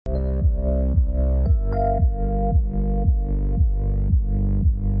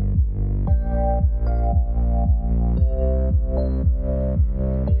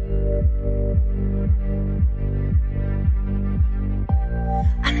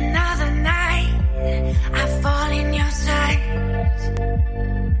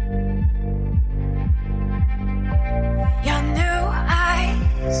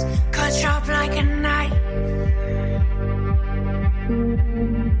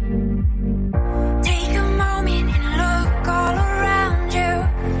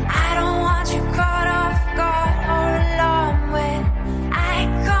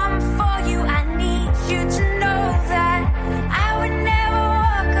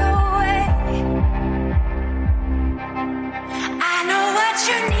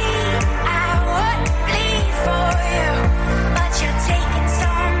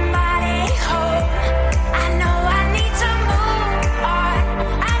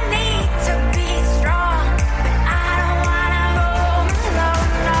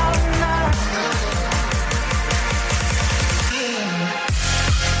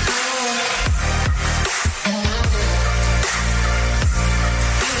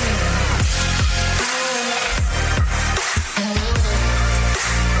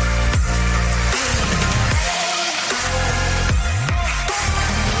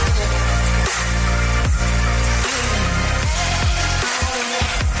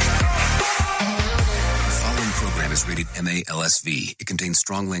MDMA LSV. It contains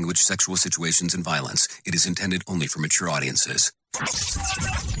strong language, sexual situations, and violence. It is intended only for mature audiences. Finally,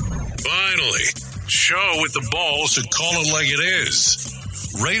 show with the balls to call it like it is.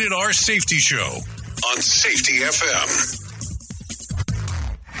 Rated R Safety Show on Safety FM.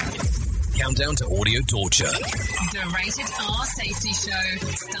 Countdown to audio torture. The Rated R Safety Show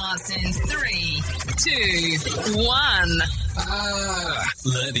starts in 3, 2, 1.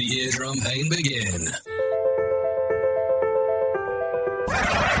 Let the eardrum pain begin.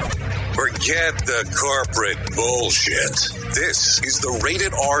 Forget the corporate bullshit. This is the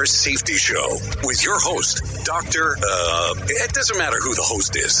Rated R Safety Show with your host, Dr. It doesn't matter who the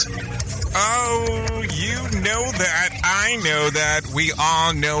host is. Oh, you know that. I know that. We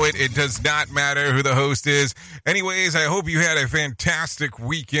all know it. It does not matter who the host is. Anyways, I hope you had a fantastic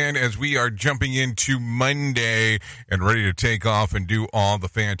weekend as we are jumping into Monday and ready to take off and do all the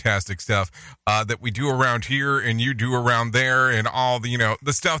fantastic stuff that we do around here and you do around there and all the,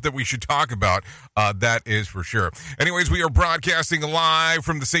 the stuff that we should talk about. That is for sure. Anyways, we are broadcasting live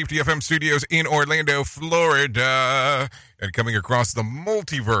from the Safety FM studios in Orlando, Florida, and coming across the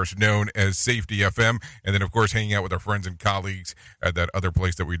multiverse known as Safety FM, and then, of course, hanging out with our friends and colleagues at that other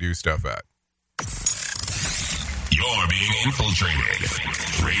place that we do stuff at. You're being infiltrated.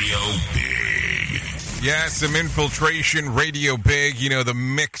 Radio Big. Yeah, some infiltration, Radio Big, the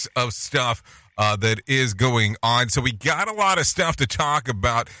mix of stuff that is going on. So we got a lot of stuff to talk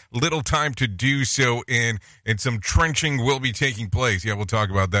about, little time to do so, and some trenching will be taking place. Yeah, we'll talk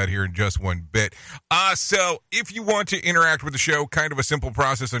about that here in just one bit. So if you want to interact with the show, kind of a simple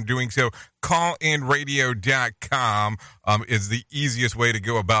process on doing so, callinradio.com is the easiest way to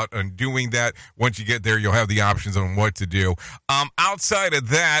go about on doing that. Once you get there, you'll have the options on what to do. Outside of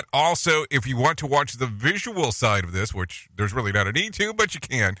that, also, if you want to watch the visual side of this, which there's really not a need to, but you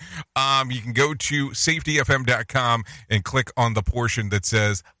can go to safetyfm.com and click on the portion that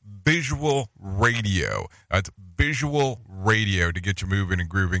says Visual Radio. That's Visual Radio to get you moving and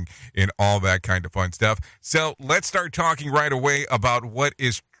grooving and all that kind of fun stuff. So let's start talking right away about what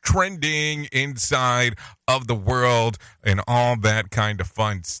is trending inside of the world and all that kind of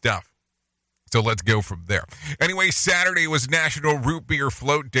fun stuff. So let's go from there. Anyway, Saturday was National Root Beer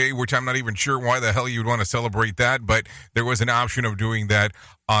Float Day, which I'm not even sure why the hell you'd want to celebrate that, but there was an option of doing that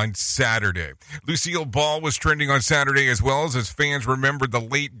on Saturday. Lucille Ball was trending on Saturday as well as fans remembered the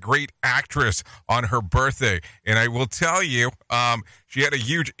late great actress on her birthday. And I will tell you, she had a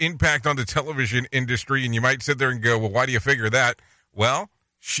huge impact on the television industry, and you might sit there and go, well, why do you figure that? Well,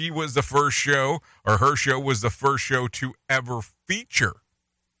 she was the first show, or her show was the first show to ever feature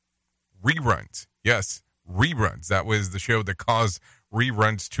reruns. Yes, reruns. That was the show that caused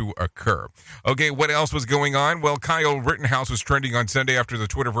reruns to occur. Okay, what else was going on? Well, Kyle Rittenhouse was trending on Sunday after the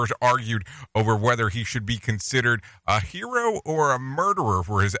Twitterverse argued over whether he should be considered a hero or a murderer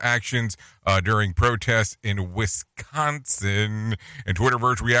for his actions during protests in Wisconsin. And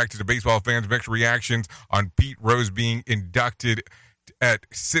Twitterverse reacted to baseball fans' mixed reactions on Pete Rose being inducted at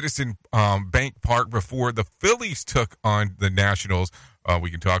Citizen Bank Park before the Phillies took on the Nationals.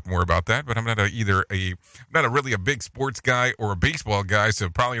 We can talk more about that, but I'm not really a big sports guy or a baseball guy, so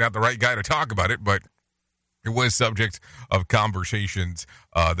probably not the right guy to talk about it, but it was subject of conversations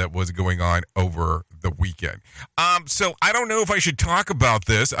that was going on over the weekend. So I don't know if I should talk about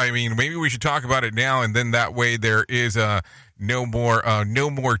this. I mean, maybe we should talk about it now, and then that way there is no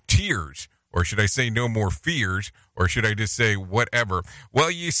more tears. Or should I say no more fears? Or should I just say whatever? Well,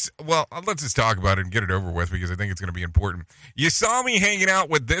 let's just talk about it and get it over with because I think it's going to be important. You saw me hanging out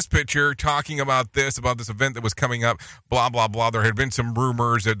with this picture talking about this event that was coming up, blah, blah, blah. There had been some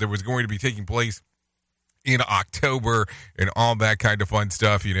rumors that there was going to be taking place in October and all that kind of fun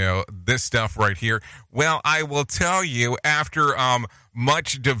stuff, this stuff right here. Well, I will tell you after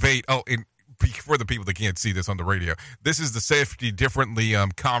much debate, for the people that can't see this on the radio, this is the Safety Differently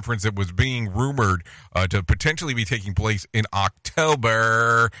conference that was being rumored to potentially be taking place in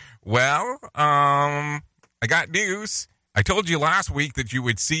October. Well, I got news. I told you last week that you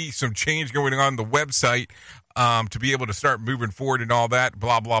would see some change going on the website to be able to start moving forward and all that,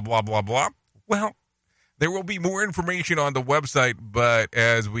 blah, blah, blah, blah, blah. Well, there will be more information on the website, but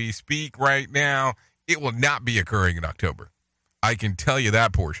as we speak right now, it will not be occurring in October. I can tell you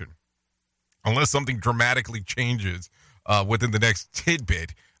that portion. Unless something dramatically changes within the next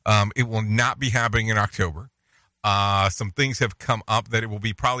tidbit, it will not be happening in October. Some things have come up that it will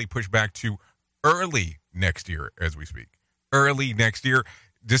be probably pushed back to early next year as we speak. Early next year.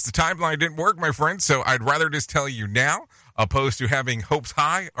 Just the timeline didn't work, my friend, so I'd rather just tell you now opposed to having hopes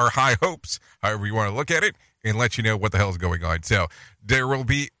high or high hopes, however you want to look at it, and let you know what the hell is going on. So there will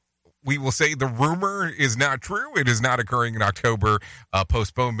be we will say the rumor is not true. It is not occurring in October.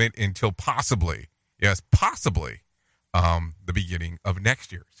 Postponement until possibly the beginning of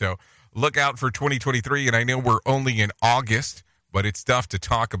next year. So look out for 2023. And I know we're only in August, but it's stuff to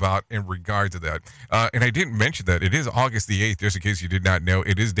talk about in regard to that. And I didn't mention that it is August the 8th, just in case you did not know.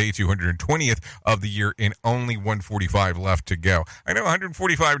 It is day 220th of the year and only 145 left to go. I know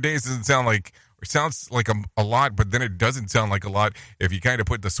 145 days doesn't sound like, it sounds like a lot, but then it doesn't sound like a lot if you kind of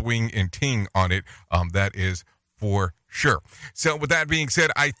put the swing and ting on it. That is for sure. So with that being said,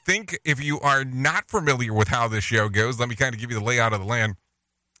 I think if you are not familiar with how this show goes, let me kind of give you the layout of the land,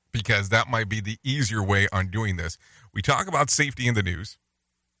 because that might be the easier way on doing this. We talk about safety in the news,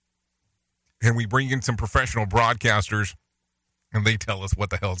 and we bring in some professional broadcasters, and they tell us what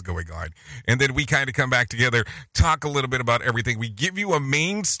the hell's going on. And then we kind of come back together, talk a little bit about everything. We give you a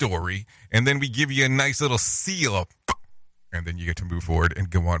main story, and then we give you a nice little seal, and then you get to move forward and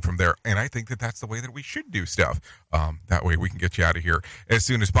go on from there. And I think that that's the way that we should do stuff. That way we can get you out of here as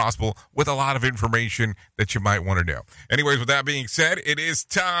soon as possible with a lot of information that you might want to know. Anyways, with that being said, it is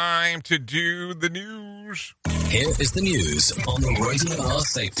time to do the news. Here is the news on the Rated R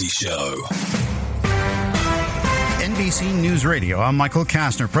Safety Show. NBC News Radio, I'm Michael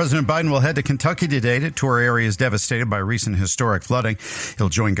Kastner. President Biden will head to Kentucky today to tour areas devastated by recent historic flooding. He'll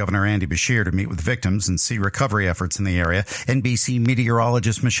join Governor Andy Beshear to meet with victims and see recovery efforts in the area. NBC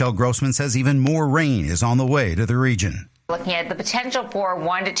meteorologist Michelle Grossman says even more rain is on the way to the region. Looking at the potential for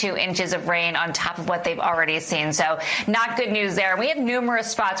 1 to 2 inches of rain on top of what they've already seen. So not good news there. We have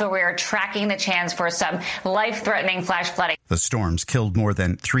numerous spots where we are tracking the chance for some life-threatening flash flooding. The storms killed more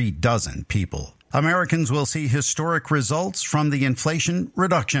than 36 people. Americans will see historic results from the Inflation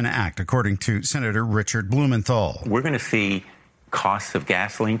Reduction Act, according to Senator Richard Blumenthal. We're going to see costs of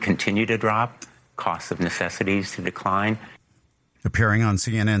gasoline continue to drop, costs of necessities to decline. Appearing on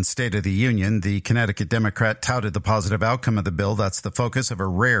CNN's State of the Union, the Connecticut Democrat touted the positive outcome of the bill. That's the focus of a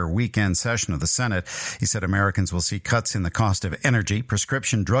rare weekend session of the Senate. He said Americans will see cuts in the cost of energy,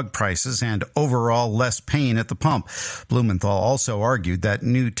 prescription drug prices, and overall less pain at the pump. Blumenthal also argued that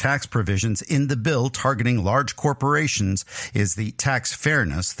new tax provisions in the bill targeting large corporations is the tax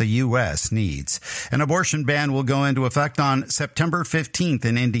fairness the U.S. needs. An abortion ban will go into effect on September 15th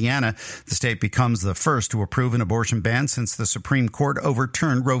in Indiana. The state becomes the first to approve an abortion ban since the Supreme Court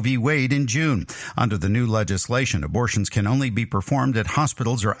overturned Roe v. Wade in June. Under the new legislation, abortions can only be performed at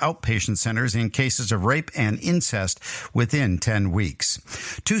hospitals or outpatient centers in cases of rape and incest within 10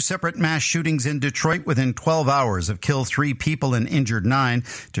 weeks. 2 separate mass shootings in Detroit within 12 hours have killed 3 people and injured 9.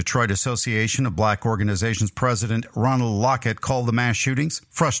 Detroit Association of Black Organizations President Ronald Lockett called the mass shootings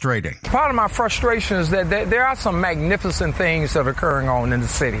frustrating. Part of my frustration is that there are some magnificent things that are occurring on in the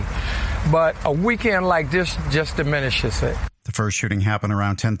city, but a weekend like this just diminishes it. The first shooting happened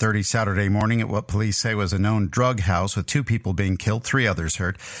around 10:30 Saturday morning at what police say was a known drug house, with 2 people being killed, 3 others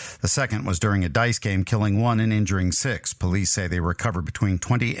hurt. The second was during a dice game, killing 1 and injuring 6. Police say they recovered between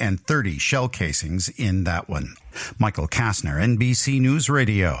 20 and 30 shell casings in that one. Michael Kastner, NBC News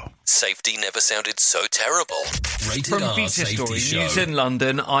Radio. Safety never sounded so terrible. Rated From R Feature Safety Story Show. News in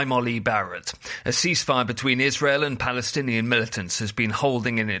London, I'm Ollie Barrett. A ceasefire between Israel and Palestinian militants has been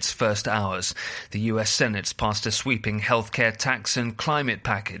holding in its first hours. The US Senate's passed a sweeping healthcare tax and climate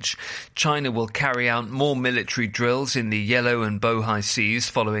package. China will carry out more military drills in the Yellow and Bohai Seas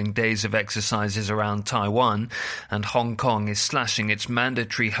following days of exercises around Taiwan. And Hong Kong is slashing its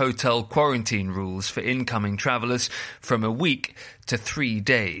mandatory hotel quarantine rules for incoming travellers from a week to 3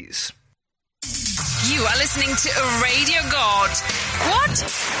 days. You are listening to a Radio God. What?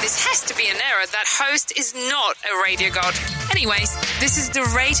 This has to be an error. That host is not a Radio God. Anyways, this is the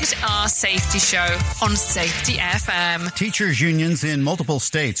Rated R Safety Show on Safety FM. Teachers' unions in multiple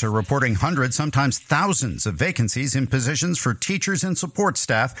states are reporting hundreds, sometimes thousands of vacancies in positions for teachers and support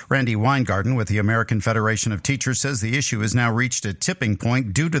staff. Randy Weingarten with the American Federation of Teachers says the issue has now reached a tipping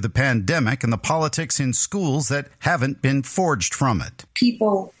point due to the pandemic and the politics in schools that haven't been forged from it.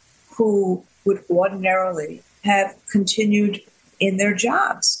 People who would ordinarily have continued in their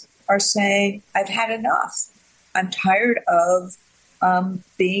jobs are saying, I've had enough. I'm tired of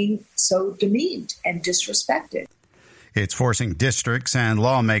being so demeaned and disrespected. It's forcing districts and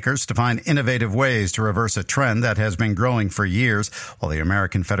lawmakers to find innovative ways to reverse a trend that has been growing for years. While the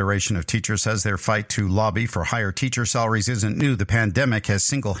American Federation of Teachers says their fight to lobby for higher teacher salaries isn't new, the pandemic has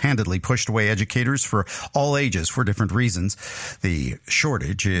single-handedly pushed away educators for all ages for different reasons. The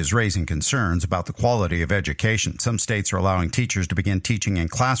shortage is raising concerns about the quality of education. Some states are allowing teachers to begin teaching in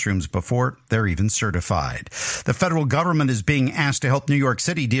classrooms before they're even certified. The federal government is being asked to help New York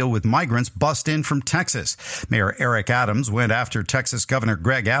City deal with migrants bussed in from Texas. Mayor Eric Adams went after Texas Governor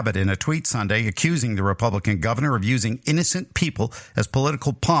Greg Abbott in a tweet Sunday, accusing the Republican governor of using innocent people as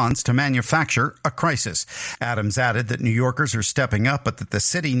political pawns to manufacture a crisis. Adams added that New Yorkers are stepping up, but that the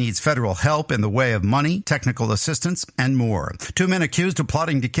city needs federal help in the way of money, technical assistance, and more. 2 men accused of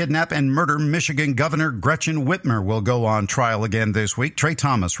plotting to kidnap and murder Michigan Governor Gretchen Whitmer will go on trial again this week. Trey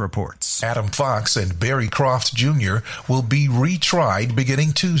Thomas reports. Adam Fox and Barry Croft Jr. will be retried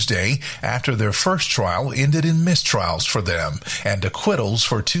beginning Tuesday after their first trial ended in mistrials for them and acquittals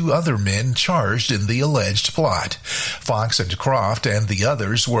for 2 other men charged in the alleged plot. Fox and Croft and the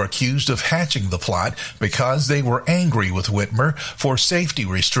others were accused of hatching the plot because they were angry with Whitmer for safety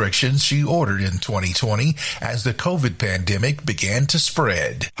restrictions she ordered in 2020 as the COVID pandemic began to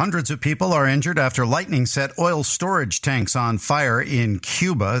spread. Hundreds of people are injured after lightning set oil storage tanks on fire in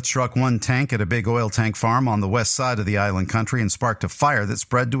Cuba. It struck one tank at a big oil tank farm on the west side of the island country and sparked a fire that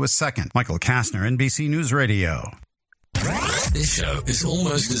spread to a second. Michael Kastner, NBC News Radio. This show is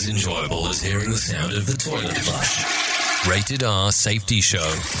almost as enjoyable as hearing the sound of the toilet flush. Rated R Safety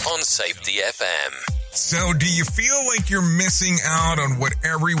Show on Safety FM. So do you feel like you're missing out on what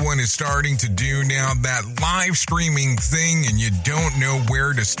everyone is starting to do now, that live streaming thing, and you don't know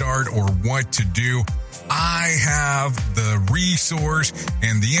where to start or what to do? I have the resource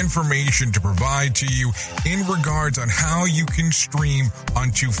and the information to provide to you in regards on how you can stream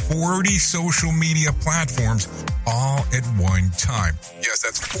onto 40 social media platforms all at one time. Yes,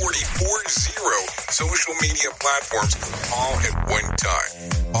 that's 40 social media platforms all at one time.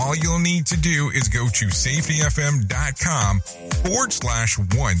 All you'll need to do is go to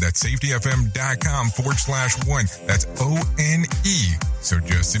safetyfm.com/1. That's safetyfm.com/1. That's ONE. So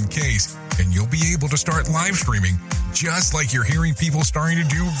just in case, and you'll be able to start live streaming just like you're hearing people starting to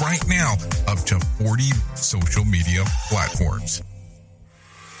do right now, up to 40 social media platforms.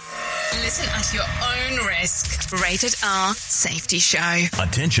 Listen at your own risk. Rated R Safety Show.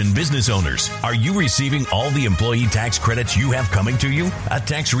 Attention business owners. Are you receiving all the employee tax credits you have coming to you? A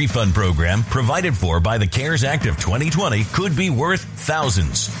tax refund program provided for by the CARES Act of 2020 could be worth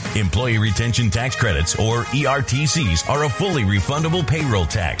thousands. Employee retention tax credits, or ERTCs, are a fully refundable payroll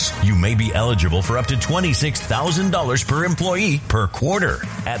tax. You may be eligible for up to $26,000 per employee per quarter.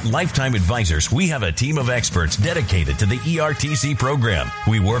 At Lifetime Advisors, we have a team of experts dedicated to the ERTC program.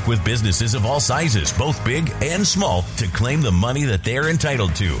 We work with businesses of all sizes, both big and small, to claim the money that they're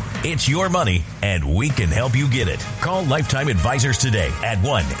entitled to. It's your money, and we can help you get it. Call Lifetime Advisors today at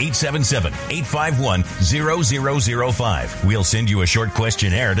 1-877-851-0005. We'll send you a short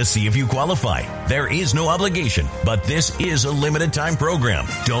questionnaire to see if you qualify. There is no obligation, but this is a limited time program.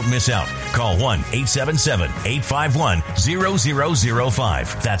 Don't miss out. Call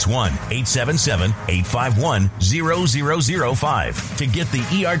 1-877-851-0005. That's 1-877-851-0005 to get the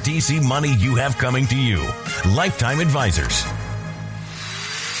ERTC money you have coming to you. Lifetime Advisors.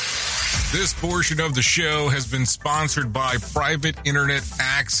 This portion of the show has been sponsored by Private Internet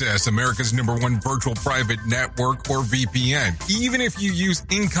Access, America's #1 virtual private network, or VPN. Even if you use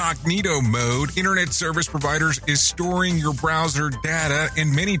incognito mode, internet service providers is storing your browser data and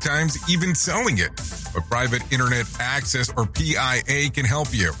many times even selling it. But Private Internet Access, or PIA, can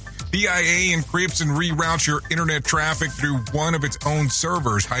help you. PIA encrypts and reroutes your internet traffic through one of its own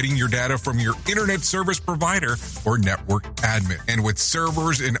servers, hiding your data from your internet service provider or network admin. And with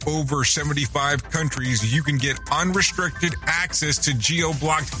servers in over 75 countries, you can get unrestricted access to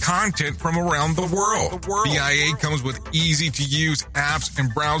geo-blocked content from around the world. PIA comes with easy-to-use apps and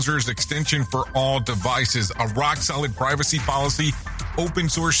browsers extension for all devices, a rock-solid privacy policy, open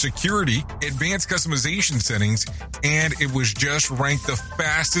source security, advanced customization settings, and it was just ranked the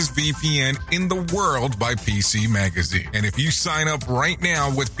fastest VPN in the world by PC Magazine. And if you sign up right now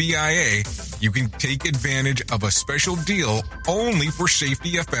with PIA, you can take advantage of a special deal only for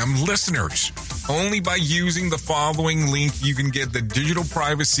Safety FM listeners. Only by using the following link, you can get the digital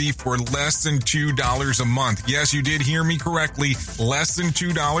privacy for less than $2 a month. Yes, you did hear me correctly. Less than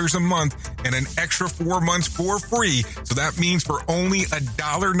 $2 a month and an extra 4 months for free. So that means for only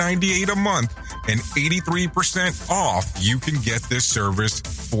 $1.98 a month and 83% off, you can get this service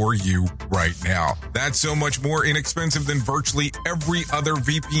for you right now. That's so much more inexpensive than virtually every other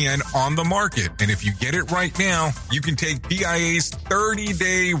VPN on the market. And if you get it right now, you can take PIA's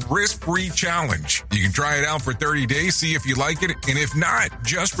 30-day risk-free challenge. You can try it out for 30 days, see if you like it, and if not,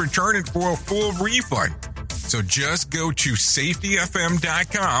 just return it for a full refund. So just go to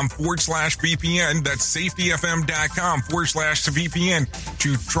safetyfm.com/VPN. That's safetyfm.com/VPN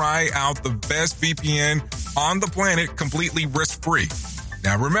to try out the best VPN on the planet completely risk-free.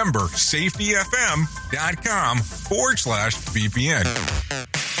 Now remember, safetyfm.com/VPN.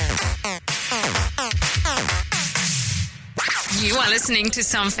 You are listening to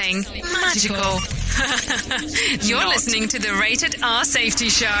something magical. You're listening to the Rated R Safety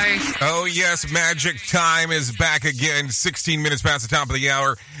Show. Oh, yes, magic time is back again. 16 minutes past the top of the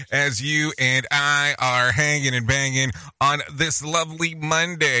hour as you and I are hanging and banging on this lovely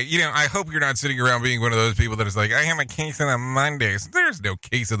Monday. You know, I hope you're not sitting around being one of those people that is like, I have a case of the Mondays. There's no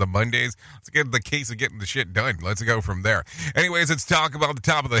case of the Mondays. Let's get the case of getting the shit done. Let's go from there. Anyways, let's talk about the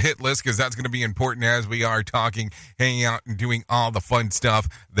top of the hit list because that's going to be important as we are talking, hanging out, and doing all the fun stuff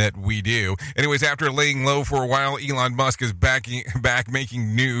that we do. Anyways, after laying low for a while, Elon Musk is back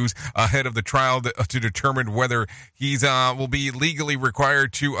making news ahead of the trial to determine whether he's will be legally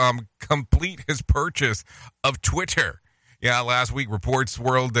required to complete his purchase of Twitter. Yeah, last week reports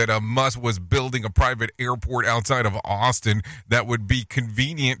swirled that Musk was building a private airport outside of Austin that would be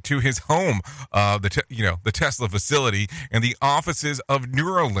convenient to his home, the Tesla facility and the offices of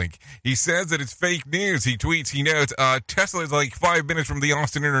Neuralink. He says that it's fake news. He tweets, he notes, Tesla is like 5 minutes from the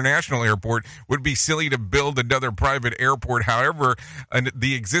Austin International Airport. Would be silly to build another private airport. However,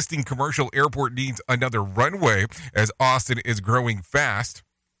 the existing commercial airport needs another runway as Austin is growing fast.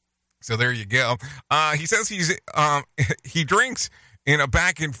 So there you go. He says he drinks in a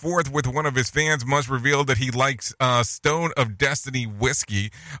back and forth with one of his fans. Musk revealed that he likes Stone of Destiny whiskey,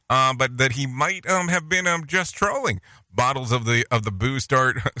 but that he might have been just trolling. Bottles of the booze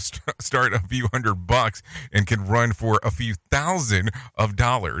start a few $100 and can run for a few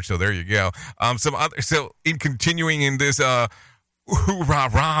 $1,000s. So there you go. So in continuing in this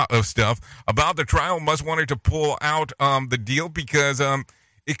hoorah of stuff about the trial, Musk wanted to pull out the deal because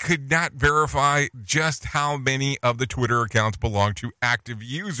it could not verify just how many of the Twitter accounts belong to active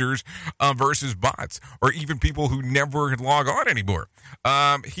users versus bots or even people who never log on anymore.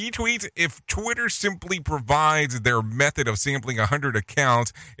 He tweets, if Twitter simply provides their method of sampling 100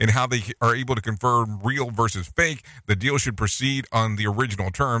 accounts and how they are able to confirm real versus fake, the deal should proceed on the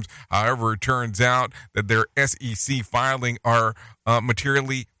original terms. However, it turns out that their SEC filing are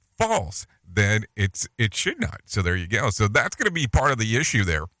materially false. Then it should not. So there you go. So that's going to be part of the issue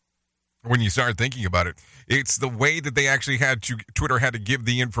there when you start thinking about it. It's the way that they actually Twitter had to give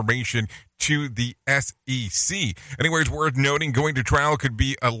the information to the SEC. Anyways, worth noting, going to trial could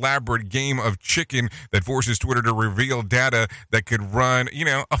be an elaborate game of chicken that forces Twitter to reveal data that could run,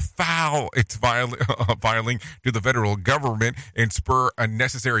 afoul its filing to the federal government and spur a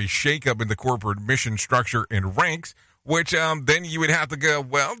necessary shakeup in the corporate mission structure and ranks. Which then you would have to go,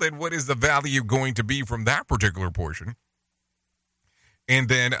 well, then what is the value going to be from that particular portion? And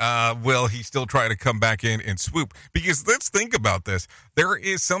then will he still try to come back in and swoop? Because let's think about this. There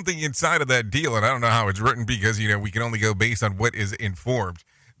is something inside of that deal, and I don't know how it's written because, we can only go based on what is informed,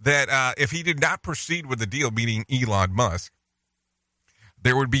 that if he did not proceed with the deal, meaning Elon Musk,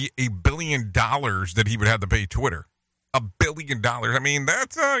 there would be $1 billion that he would have to pay Twitter. $1 billion. I mean,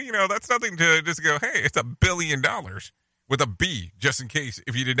 that's that's nothing to just go, hey, it's $1 billion with a B, just in case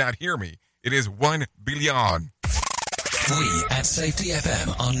if you did not hear me. It is 1 billion. We at Safety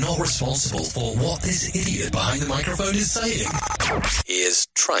FM are not responsible for what this idiot behind the microphone is saying. He is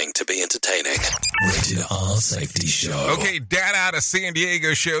trying to be entertaining. Rated R Safety Show. Okay, data out of San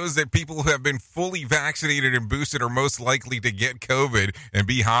Diego shows that people who have been fully vaccinated and boosted are most likely to get COVID and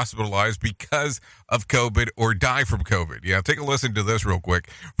be hospitalized because of COVID or die from COVID. Yeah, take a listen to this real quick.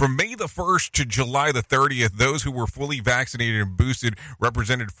 From May the 1st to July the 30th, those who were fully vaccinated and boosted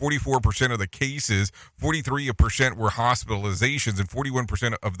represented 44% of the cases, 43% were hospitalizations, and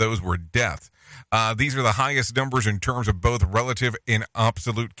 41% of those were deaths. These are the highest numbers in terms of both relative and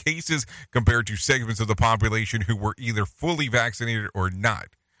absolute cases compared to segments of the population who were either fully vaccinated or not.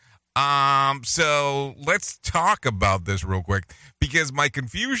 So let's talk about this real quick because my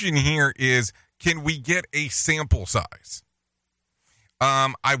confusion here is, can we get a sample size?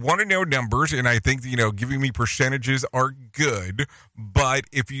 I want to know numbers, and I think, giving me percentages are good, but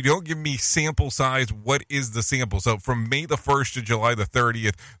if you don't give me sample size, what is the sample? So from May the 1st to July the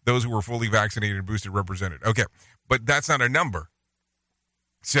 30th, those who were fully vaccinated and boosted represented. Okay, but that's not a number.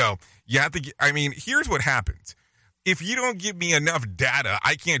 So you have to, here's what happens. If you don't give me enough data,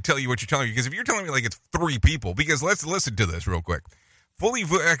 I can't tell you what you're telling me, because if you're telling me like it's 3 people, because let's listen to this real quick. Fully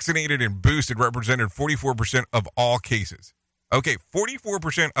vaccinated and boosted represented 44% of all cases. Okay,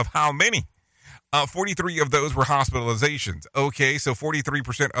 44% of how many? 43 of those were hospitalizations. Okay, so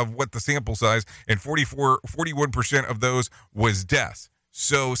 43% of what the sample size, and 41% of those was deaths.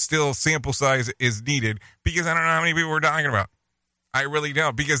 So still sample size is needed because I don't know how many people we're talking about. I really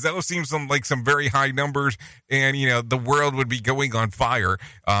don't, because those seem like some very high numbers, and, the world would be going on fire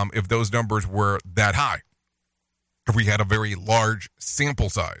if those numbers were that high. If we had a very large sample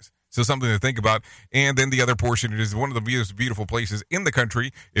size. So something to think about. And then the other portion is one of the most beautiful places in the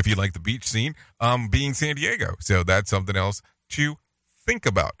country, if you like the beach scene, being San Diego. So that's something else to think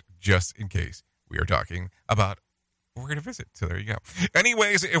about, just in case we are talking about we're going to visit. So there you go.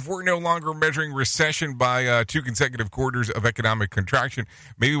 Anyways, if we're no longer measuring recession by 2 consecutive quarters of economic contraction,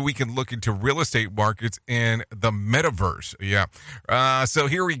 maybe we can look into real estate markets and the metaverse. Yeah. So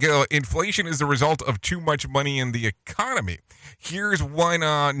here we go. Inflation is the result of too much money in the economy. Here's one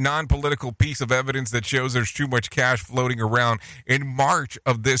non-political piece of evidence that shows there's too much cash floating around. In March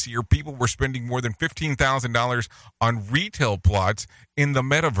of this year, people were spending more than $15,000 on retail plots in the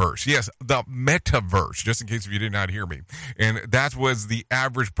metaverse. Yes, the metaverse, just in case if you did not hear me. And that was the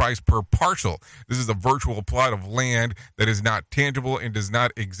average price per parcel. This is a virtual plot of land that is not tangible and does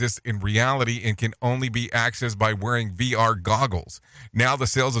not exist in reality and can only be accessed by wearing VR goggles. Now the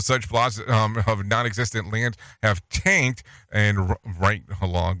sales of such plots of non-existent land have tanked, and right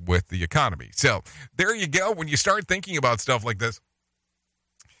along with the economy. So there you go. When you start thinking about stuff like this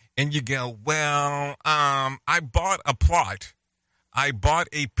and you go, well, I bought a plot. I bought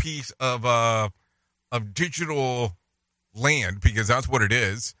a piece of digital land, because that's what it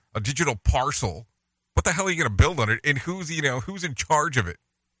is, a digital parcel. What the hell are you going to build on it? And who's in charge of it?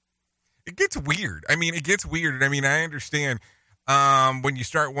 It gets weird. I mean, I understand when you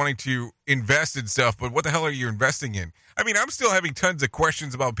start wanting to invest in stuff, but what the hell are you investing in? I mean, I'm still having tons of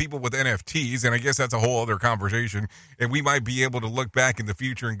questions about people with NFTs, and I guess that's a whole other conversation, and we might be able to look back in the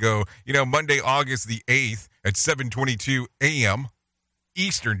future and go, Monday, August the 8th at 7:22 a.m.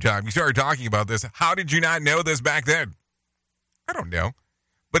 Eastern time, you started talking about this. How did you not know this back then? I don't know.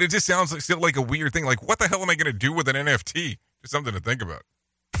 But it just sounds still like a weird thing. Like, what the hell am I going to do with an NFT? Just something to think about.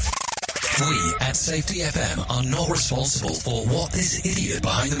 We at Safety FM are not responsible for what this idiot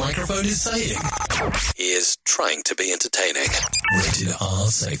behind the microphone is saying. He is trying to be entertaining. Rated R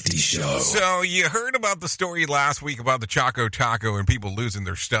Safety Show. So you heard about the story last week about the Choco Taco and people losing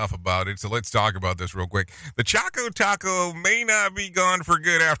their stuff about it. So let's talk about this real quick. The Choco Taco may not be gone for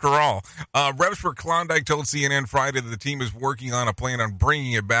good after all. Reps for Klondike told CNN Friday that the team is working on a plan on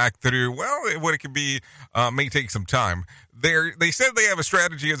bringing it back through, what it could be may take some time. They said they have a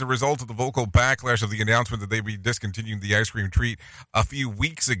strategy as a result of the vocal backlash of the announcement that they'd be discontinuing the ice cream treat a few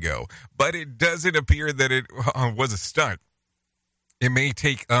weeks ago. But it doesn't appear that it was a stunt. It may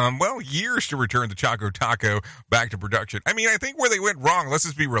take, years to return the Choco Taco back to production. I mean, I think where they went wrong, let's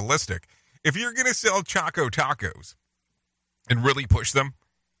just be realistic. If you're going to sell Choco Tacos and really push them,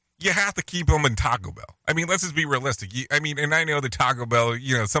 you have to keep them in Taco Bell. I mean, let's just be realistic. And I know the Taco Bell,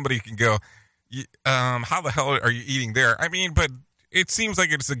 somebody can go, how the hell are you eating there? I mean, but it seems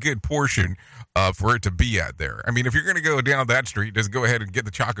like it's a good portion for it to be at there. I mean, if you're going to go down that street, just go ahead and get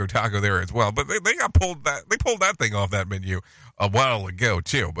the Choco Taco there as well. But they pulled that thing off that menu a while ago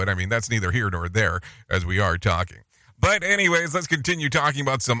too. But I mean, that's neither here nor there as we are talking. But anyways, let's continue talking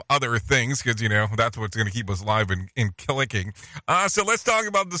about some other things because, that's what's going to keep us live and clicking. So let's talk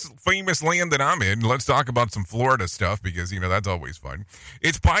about this famous land that I'm in. Let's talk about some Florida stuff because, that's always fun.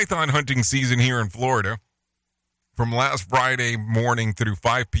 It's python hunting season here in Florida. From last Friday morning through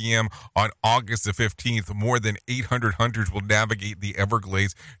 5 p.m. on August the 15th, more than 800 hunters will navigate the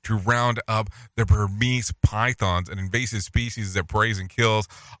Everglades to round up the Burmese pythons, an invasive species that preys and kills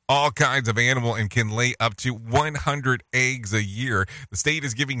all kinds of animal and can lay up to 100 eggs a year. The state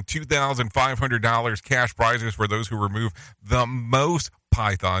is giving $2,500 cash prizes for those who remove the most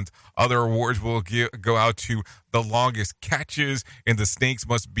pythons. Other awards will go out to the longest catches, and the snakes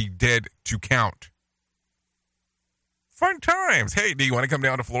must be dead to count. Fun times. Hey, do you want to come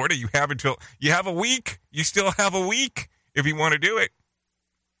down to Florida? You have a week. You still have a week if you want to do it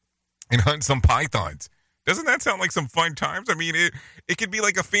and hunt some pythons. Doesn't that sound like some fun times? I mean, it could be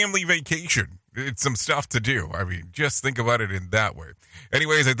like a family vacation. It's some stuff to do. I mean, just think about it in that way.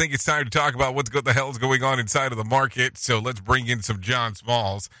 Anyways, I think it's time to talk about what the hell is going on inside of the market. So let's bring in some John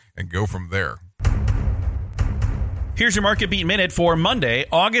Smalls and go from there. Here's your Market Beat Minute for Monday,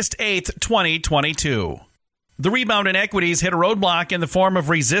 August 8th, 2022. The rebound in equities hit a roadblock in the form of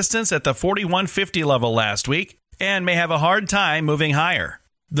resistance at the 4150 level last week and may have a hard time moving higher.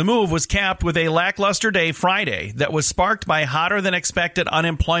 The move was capped with a lackluster day Friday that was sparked by hotter than expected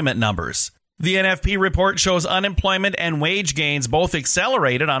unemployment numbers. The NFP report shows unemployment and wage gains both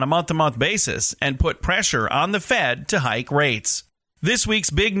accelerated on a month-to-month basis and put pressure on the Fed to hike rates. This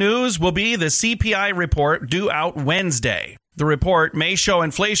week's big news will be the CPI report due out Wednesday. The report may show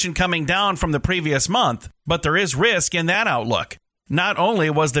inflation coming down from the previous month, but there is risk in that outlook. Not only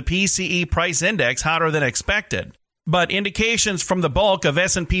was the PCE price index hotter than expected, but indications from the bulk of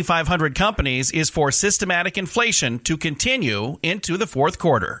S&P 500 companies is for systematic inflation to continue into the fourth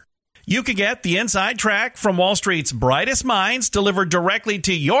quarter. You can get the inside track from Wall Street's brightest minds delivered directly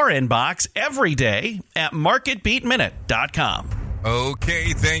to your inbox every day at marketbeatminute.com.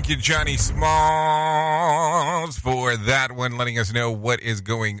 Okay, thank you, Johnny Smalls, for that one, letting us know what is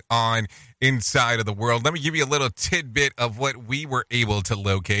going on inside of the world. Let me give you a little tidbit of what we were able to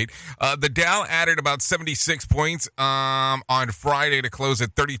locate. The Dow added about 76 points on Friday to close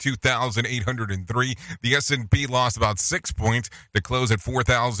at 32,803. The S&P lost about 6 points to close at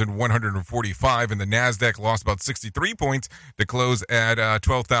 4,145, and the NASDAQ lost about 63 points to close at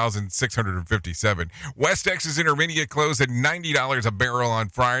 12,657. West Texas Intermediate closed at $90 a barrel on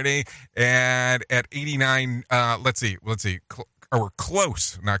Friday, and at 89, or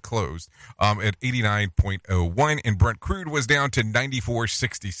close, not closed, at 89.01, and Brent crude was down to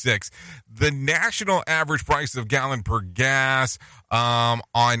 94.66. The national average price of gallon per gas was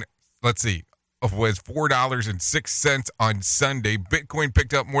 $4.06 on Sunday. Bitcoin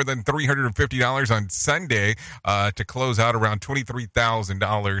picked up more than $350 on Sunday to close out around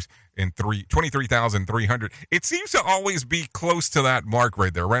 $23,000 and $23,300. It seems to always be close to that mark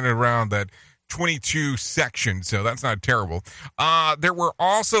right there, running around that 22 section, so that's not terrible. There were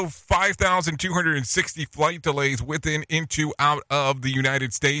also 5,260 flight delays within, into, out of the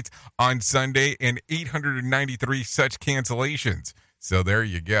United States on Sunday, and 893 such cancellations. So there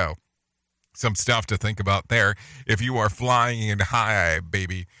you go. Some stuff to think about there if you are flying in high,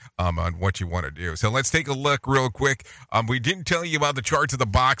 baby, on what you want to do. So let's take a look real quick. We didn't tell you about the charts of the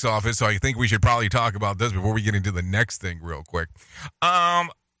box office, so I think we should probably talk about this before we get into the next thing real quick.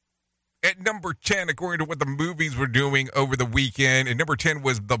 At number 10, according to what the movies were doing over the weekend, and number 10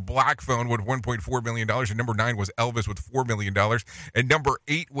 was The Black Phone with $1.4 million, and number 9 was Elvis with $4 million, and number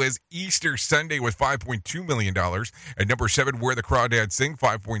 8 was Easter Sunday with $5.2 million, and number 7, Where the Crawdads Sing,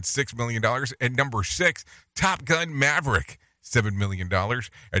 $5.6 million, and number 6, Top Gun Maverick, $7 million,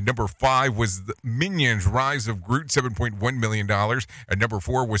 and number 5 was the Minions Rise of Groot, $7.1 million, and number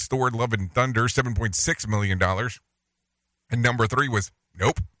 4 was Thor Love and Thunder, $7.6 million, and number 3 was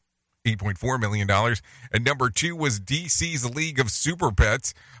Nope, $8.4 million. And number 2 was DC's League of Super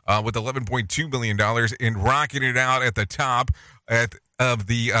Pets with $11.2 million, and rocking it out at the top of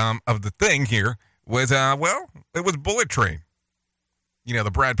the thing here was, it was Bullet Train. You know,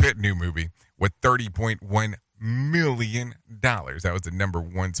 the Brad Pitt new movie with $30.1 million. That was the number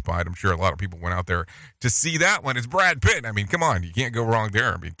 1 spot. I'm sure a lot of people went out there to see that one. It's Brad Pitt. I mean, come on. You can't go wrong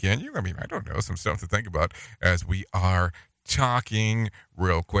there. I mean, can you? I mean, I don't know. Some stuff to think about as we are talking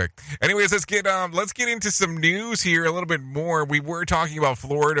real quick. Anyways, let's get into some news here a little bit more. We were talking about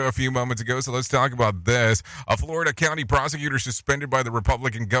Florida a few moments ago, so let's talk about this. A Florida county prosecutor suspended by the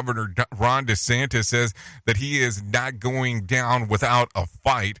Republican governor Ron DeSantis says that he is not going down without a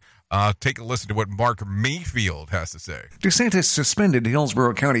fight. Take a listen to what Mark Mayfield has to say. DeSantis suspended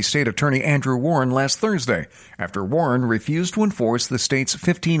Hillsborough County State Attorney Andrew Warren last Thursday after Warren refused to enforce the state's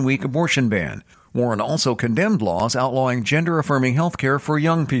 15-week abortion ban. Warren also condemned laws outlawing gender-affirming health care for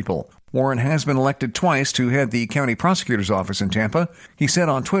young people. Warren has been elected twice to head the county prosecutor's office in Tampa. He said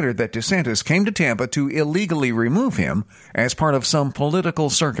on Twitter that DeSantis came to Tampa to illegally remove him as part of some political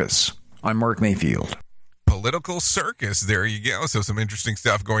circus. I'm Mark Mayfield. Political circus. There you go. So some interesting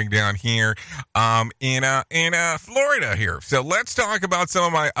stuff going down here in Florida here. So let's talk about some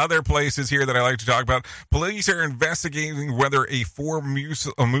of my other places here that I like to talk about. Police are investigating whether four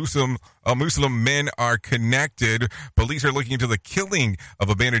Muslim men are connected. Police are looking into the killing of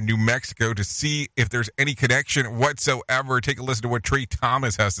a man in New Mexico to see if there's any connection whatsoever. Take a listen to what Trey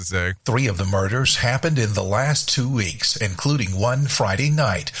Thomas has to say. 3 of the murders happened in the last 2 weeks, including one Friday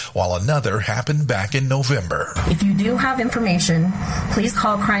night, while another happened back in November. If you do have information, please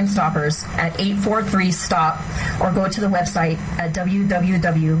call Crime Stoppers at 843-STOP or go to the website at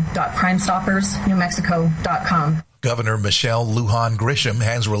www.crimestoppersnewmexico.com. Governor Michelle Lujan Grisham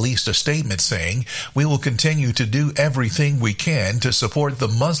has released a statement saying, "We will continue to do everything we can to support the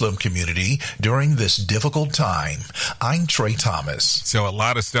Muslim community during this difficult time." I'm Trey Thomas. So a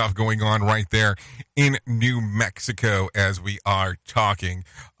lot of stuff going on right there in New Mexico as we are talking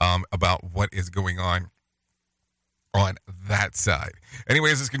about what is going on that side.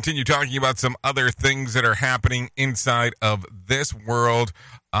 Anyways, let's continue talking about some other things that are happening inside of this world.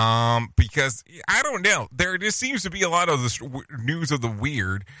 Because I don't know, there just seems to be a lot of this news of the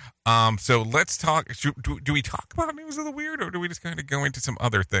weird. So let's talk. Do we talk about news of the weird, or do we just kind of go into some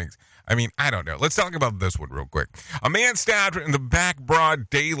other things? I mean, I don't know. Let's talk about this one real quick. A man stabbed in the back broad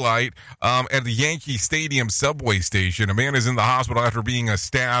daylight at the Yankee Stadium subway station. A man is in the hospital after being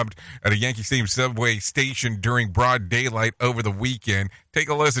stabbed at a Yankee Stadium subway station during broad daylight over the weekend. Take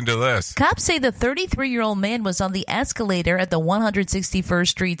a listen to this. Cops say the 33-year-old man was on the escalator at the 161st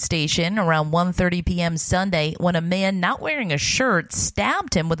Street station around 1:30 p.m. Sunday when a man not wearing a shirt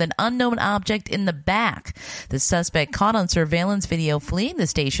stabbed him with an unknown object in the back. The suspect caught on surveillance video fleeing the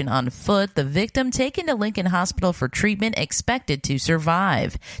station on foot. The victim taken to Lincoln Hospital for treatment, expected to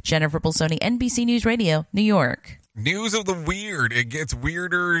survive. Jennifer Bolsoni, NBC News Radio, New York. News of the weird. It gets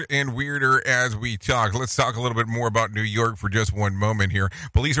weirder and weirder as we talk. Let's talk a little bit more about New York for just one moment here.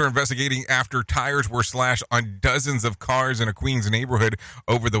 Police are investigating after tires were slashed on dozens of cars in a Queens neighborhood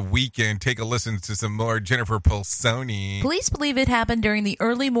over the weekend. Take a listen to some more. Jennifer Polsoni. Police believe it happened during the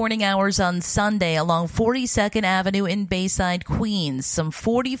early morning hours on Sunday along 42nd Avenue in Bayside, Queens. Some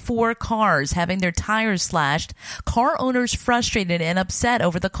 44 cars having their tires slashed. Car owners frustrated and upset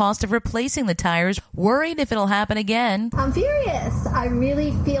over the cost of replacing the tires, worried if it'll happen again. I'm furious. I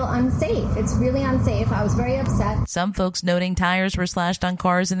really feel unsafe. It's really unsafe. I was very upset. Some folks noting tires were slashed on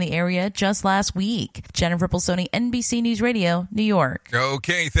cars in the area just last week. Jennifer Polsoni, NBC News Radio, New York.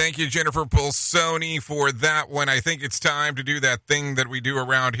 Okay, thank you, Jennifer Polsoni, for that one. I think it's time to do that thing that we do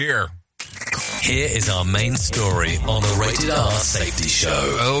around here. Here is our main story on the Rated R Safety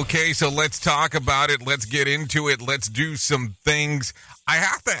Show. Okay, so let's talk about it. Let's get into it. Let's do some things. I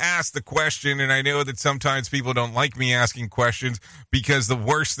have to ask the question, and I know that sometimes people don't like me asking questions because the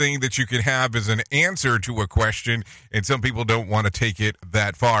worst thing that you can have is an answer to a question, and some people don't want to take it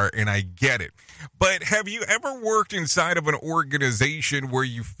that far, and I get it. But have you ever worked inside of an organization where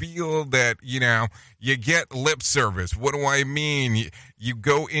you feel that, you get lip service? What do I mean? You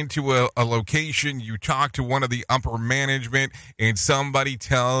go into a location, you talk to one of the upper management, and somebody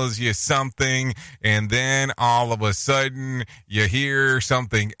tells you something, and then all of a sudden you hear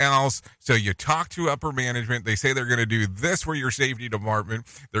something else. So you talk to upper management. They say they're going to do this for your safety department.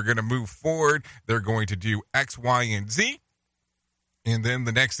 They're going to move forward. They're going to do X, Y, and Z. And then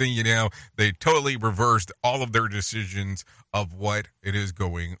the next thing you know, they totally reversed all of their decisions of what it is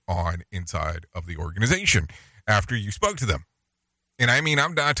going on inside of the organization after you spoke to them. And I mean,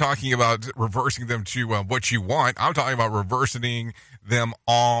 I'm not talking about reversing them to what you want. I'm talking about reversing them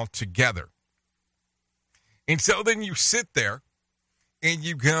all together. And so then you sit there and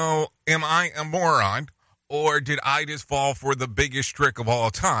you go, am I a moron? Or did I just fall for the biggest trick of all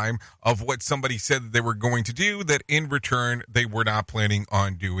time of what somebody said that they were going to do that in return they were not planning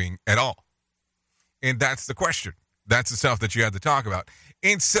on doing at all? And that's the question. That's the stuff that you had to talk about.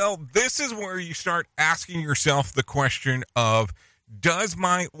 And so this is where you start asking yourself the question of, does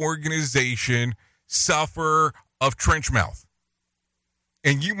my organization suffer of trench mouth?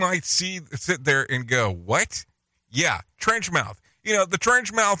 And you might sit there and go, what? Yeah, trench mouth. The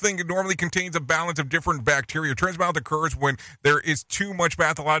trench mouth thing normally contains a balance of different bacteria. Trench mouth occurs when there is too much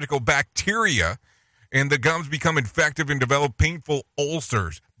pathological bacteria and the gums become infected and develop painful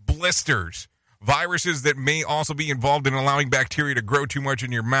ulcers, blisters, viruses that may also be involved in allowing bacteria to grow too much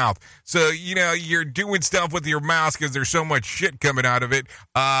in your mouth. So, you're doing stuff with your mouth because there's so much shit coming out of it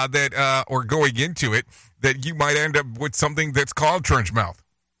or going into it that you might end up with something that's called trench mouth.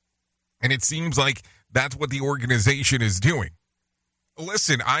 And it seems like that's what the organization is doing.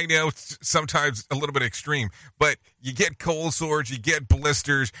 Listen, I know it's sometimes a little bit extreme, but you get cold sores, you get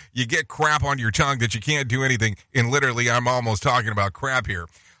blisters, you get crap on your tongue that you can't do anything. And literally, I'm almost talking about crap here.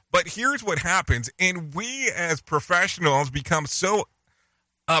 But here's what happens, and we as professionals become so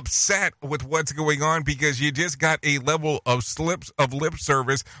upset with what's going on because you just got a level of lip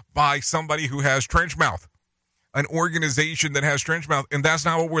service by somebody who has trench mouth, an organization that has trench mouth, and that's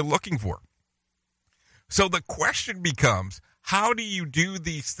not what we're looking for. So the question becomes, how do you do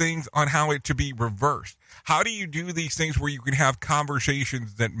these things on how it to be reversed? How do you do these things where you can have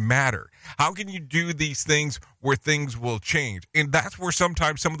conversations that matter? How can you do these things where things will change? And that's where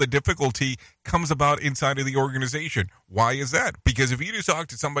sometimes some of the difficulty comes about inside of the organization. Why is that? Because if you just talk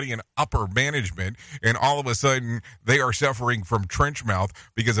to somebody in upper management and all of a sudden they are suffering from trench mouth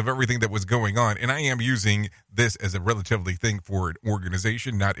because of everything that was going on, and I am using this as a relatively thing for an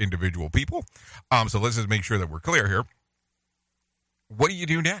organization, not individual people. So let's just make sure that we're clear here. What do you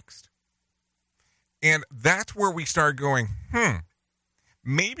do next? And that's where we start going,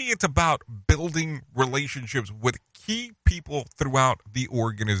 maybe it's about building relationships with key people throughout the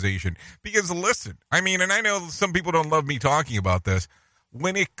organization. Because listen, I mean, and I know some people don't love me talking about this.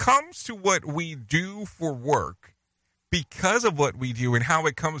 When it comes to what we do for work, because of what we do and how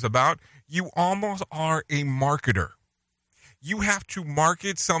it comes about, you almost are a marketer. You have to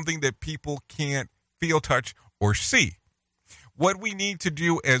market something that people can't feel, touch, or see. What we need to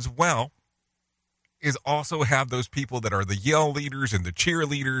do as well is also have those people that are the yell leaders and the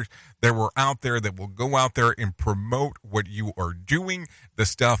cheerleaders that were out there that will go out there and promote what you are doing, the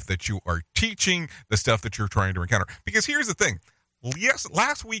stuff that you are teaching, the stuff that you're trying to encounter. Because here's the thing. Yes,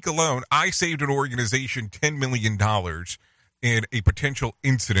 last week alone, I saved an organization $10 million in a potential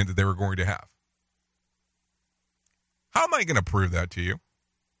incident that they were going to have. How am I going to prove that to you?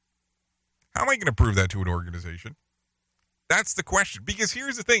 How am I going to prove that to an organization? That's the question. Because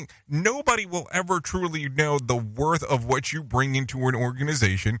here's the thing. Nobody will ever truly know the worth of what you bring into an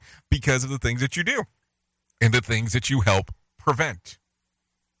organization because of the things that you do and the things that you help prevent.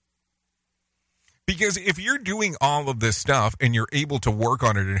 Because if you're doing all of this stuff and you're able to work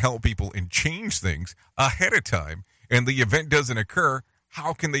on it and help people and change things ahead of time and the event doesn't occur,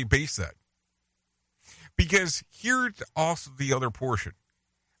 how can they base that? Because here's also the other portion.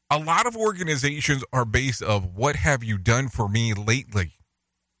 A lot of organizations are based of what have you done for me lately?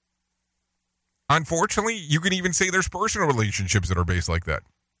 Unfortunately, you can even say there's personal relationships that are based like that.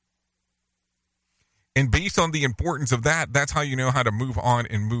 And based on the importance of that, that's how you know how to move on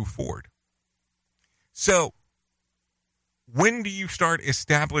and move forward. So, when do you start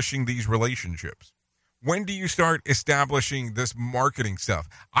establishing these relationships? When do you start establishing this marketing stuff?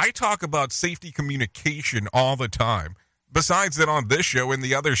 I talk about safety communication all the time. Besides that on this show and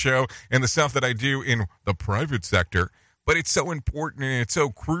the other show and the stuff that I do in the private sector. But it's so important and it's so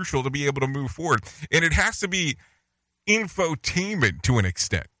crucial to be able to move forward. And it has to be infotainment to an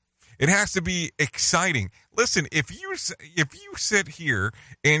extent. It has to be exciting. Listen, if you sit here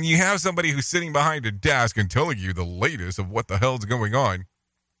and you have somebody who's sitting behind a desk and telling you the latest of what the hell's going on,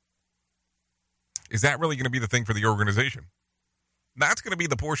 is that really going to be the thing for the organization? That's going to be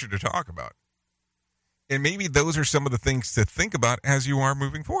the portion to talk about. And maybe those are some of the things to think about as you are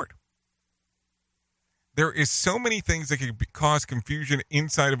moving forward. There is so many things that can cause confusion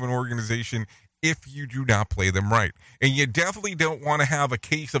inside of an organization if you do not play them right. And you definitely don't want to have a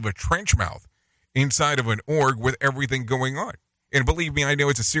case of a trench mouth inside of an org with everything going on. And believe me, I know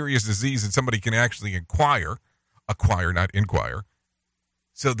it's a serious disease and somebody can actually acquire, not inquire.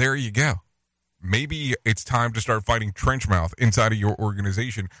 So there you go. Maybe it's time to start fighting trench mouth inside of your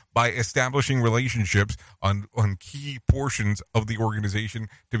organization by establishing relationships on key portions of the organization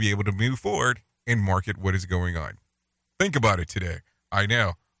to be able to move forward and market what is going on. Think about it today. I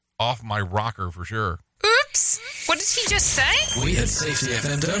know. Off my rocker for sure. Oops! What did he just say? We at Safety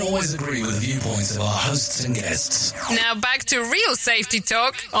FM don't always agree with the viewpoints of our hosts and guests. Now back to real safety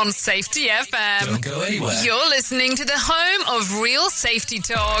talk on Safety FM. Don't go anywhere. You're listening to the home of real safety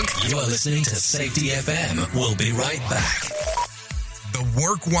talk. You are listening to Safety FM. We'll be right back. The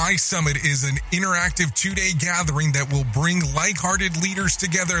WorkWise Summit is an interactive 2-day gathering that will bring like-hearted leaders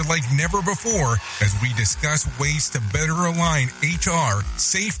together like never before as we discuss ways to better align HR,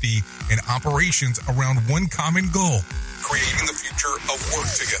 safety, and operations around one common goal: creating the future of work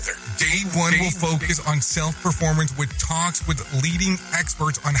together. Day 1 will focus on self-performance with talks with leading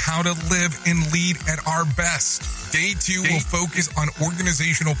experts on how to live and lead at our best. Day 2 will focus on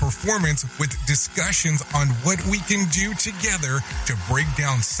organizational performance with discussions on what we can do together to break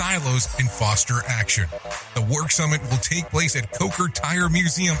down silos and foster action. The Work Summit will take place at Coker Tire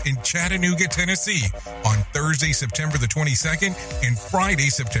Museum in Chattanooga, Tennessee on Thursday, September the 22nd and Friday,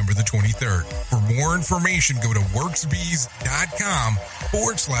 September the 23rd. For more information, go to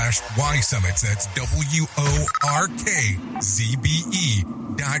workzbe.com/Y-Summits. That's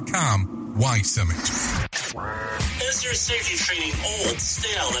WORKZBE.com. Y-Summit. Is your safety training old,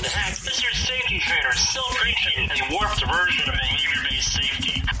 stale, and hacked? Is your safety trainer still preaching a warped version of behavior-based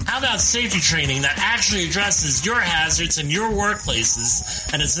safety? How about safety training that actually addresses your hazards in your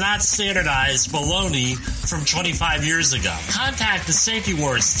workplaces and is not standardized baloney from 25 years ago? Contact the Safety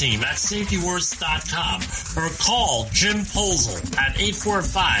Wars team at safetywars.com or call Jim Posel at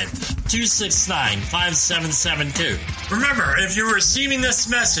 845-269-5772. Remember, if you're receiving this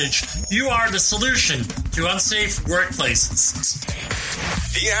message, you are the solution to unsafe workplaces.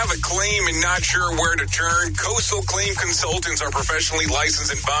 Do you have a claim and not sure where to turn? Coastal Claim Consultants are professionally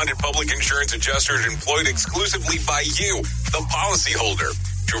licensed and bonded public insurance adjusters employed exclusively by you, the policyholder,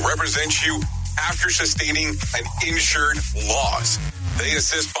 to represent you after sustaining an insured loss. They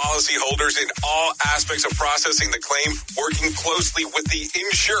assist policyholders in all aspects of processing the claim, working closely with the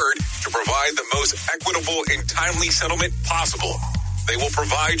insured to provide the most equitable and timely settlement possible. They will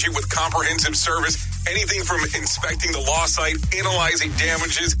provide you with comprehensive service, anything from inspecting the loss site, analyzing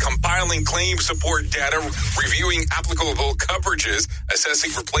damages, compiling claim support data, reviewing applicable coverages,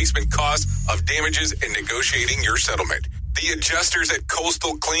 assessing replacement costs of damages, and negotiating your settlement. The adjusters at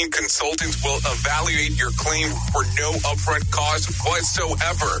Coastal Claim Consultants will evaluate your claim for no upfront cost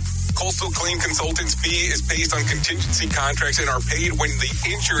whatsoever. Coastal Claim Consultants' fee is based on contingency contracts and are paid when the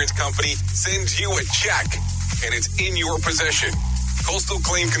insurance company sends you a check and it's in your possession. Coastal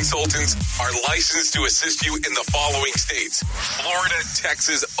Claim Consultants are licensed to assist you in the following states: Florida,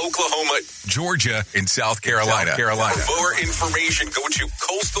 Texas, Oklahoma, Georgia, and South Carolina. For more information, go to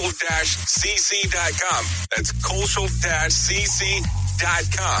coastal-cc.com. That's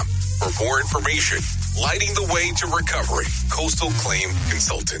coastal-cc.com. For more information, lighting the way to recovery. Coastal Claim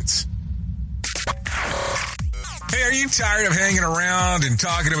Consultants. Hey, are you tired of hanging around and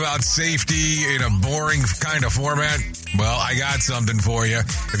talking about safety in a boring kind of format? Well, I got something for you.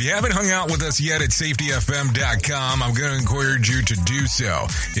 If you haven't hung out with us yet at safetyfm.com, I'm going to encourage you to do so.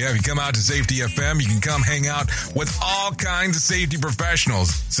 Yeah, if you come out to Safety FM, you can come hang out with all kinds of safety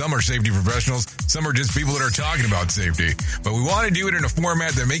professionals. Some are safety professionals. Some are just people that are talking about safety. But we want to do it in a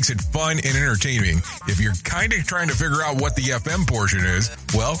format that makes it fun and entertaining. If you're kind of trying to figure out what the FM portion is,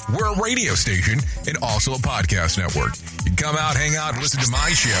 well, we're a radio station and also a podcast network. You can come out, hang out, and listen to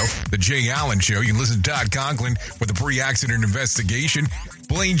my show, The Jay Allen Show. You can listen to Todd Conklin with the pre-accident investigation,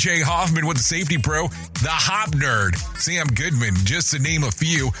 Blaine J. Hoffman with the Safety Pro, the Hop Nerd, Sam Goodman, just to name a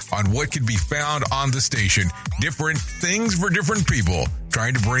few on what can be found on the station. Different things for different people,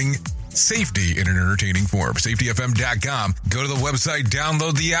 trying to bring safety in an entertaining form. SafetyFM.com. Go to the website,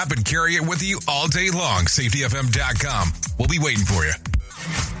 download the app, and carry it with you all day long. SafetyFM.com. We'll be waiting for you.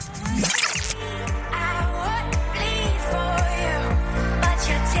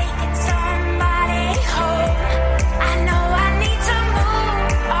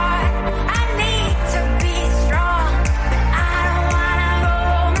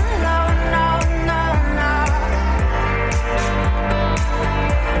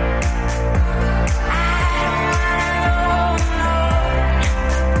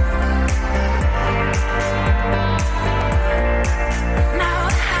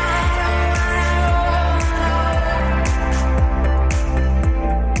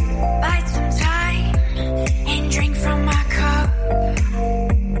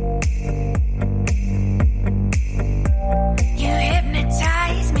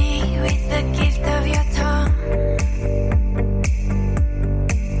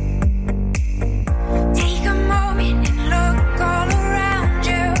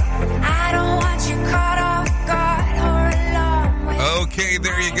 Okay,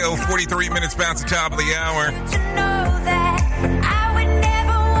 there you go. 43 minutes past the top of the hour.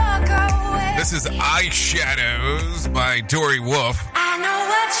 This is Eyeshadows by Tori Wolf. I know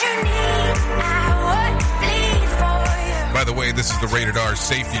what you need. I would bleed for you. By the way, this is the Rated R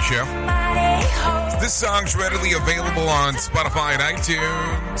Safety Show. This song's readily available on Spotify and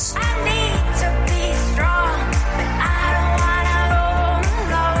iTunes. I need to be strong. I don't wanna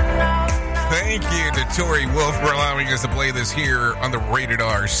Thank you to Tori Wolf for allowing us to play this here on the Rated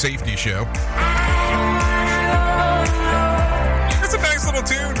R Safety Show. It's a nice little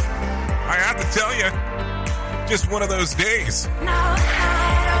tune. I have to tell you, just one of those days.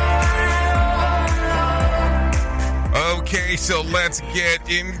 Okay, so let's get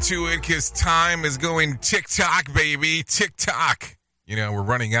into it because time is going tick-tock, baby. Tick-tock. You know, we're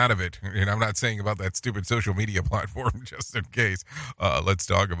running out of it. And I'm not saying about that stupid social media platform, just in case. Let's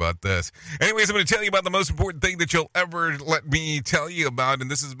talk about this. Anyways, I'm going to tell you about the most important thing that you'll ever let me tell you about,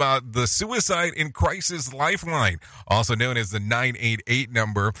 and this is about the Suicide in Crisis Lifeline, also known as the 988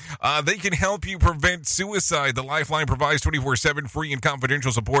 number. They can help you prevent suicide. The Lifeline provides 24/7 free and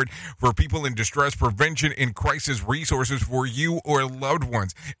confidential support for people in distress, prevention and crisis resources for you or loved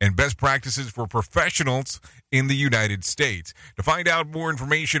ones, and best practices for professionals in the United States. To find out more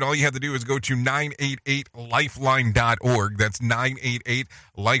information, all you have to do is go to 988lifeline.org. That's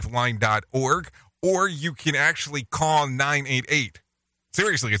 988lifeline.org. Or you can actually call 988.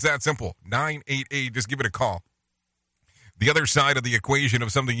 Seriously, it's that simple. 988, just give it a call. The other side of the equation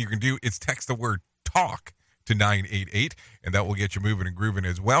of something you can do is text the word TALK to 988, and that will get you moving and grooving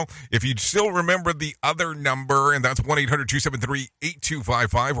as well. If you still remember the other number, and that's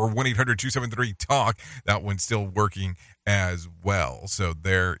 1-800-273-8255 or 1-800-273-TALK, that one's still working as well. So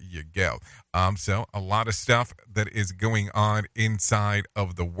there you go. So a lot of stuff that is going on inside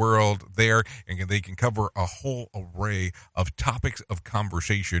of the world there, and they can cover a whole array of topics of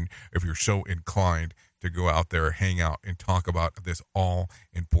conversation if you're so inclined to go out there, hang out, and talk about this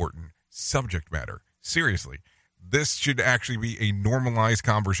all-important subject matter. Seriously, this should actually be a normalized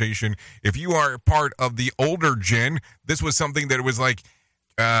conversation. If you are part of the older gen, this was something that was like,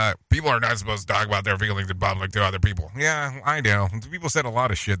 people are not supposed to talk about their feelings in public to other people. Yeah, I know. People said a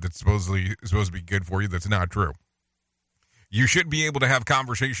lot of shit that's supposed to be good for you that's not true. You should be able to have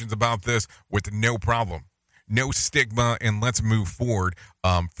conversations about this with no problem. no stigma, and let's move forward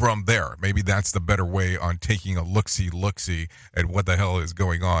from there. Maybe that's the better way on taking a look-see at what the hell is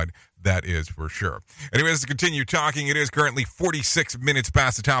going on. That is for sure. Anyways, to continue talking, it is currently 46 minutes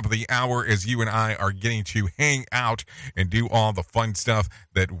past the top of the hour as you and I are getting to hang out and do all the fun stuff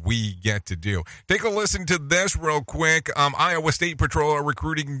that we get to do. Take a listen to this real quick. Iowa State Patrol are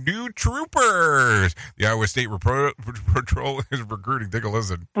recruiting new troopers. The Iowa State Patrol is recruiting. Take a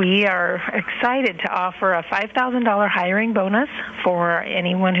listen. We are excited to offer a $5,000 hiring bonus for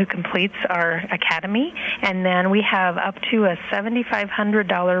anyone who completes our academy. And then we have up to a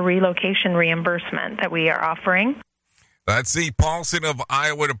 $7,500 relocation reimbursement that we are offering. Let's see. Paulson of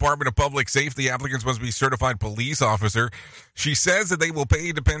Iowa Department of Public Safety. Applicants must be certified police officer. She says that they will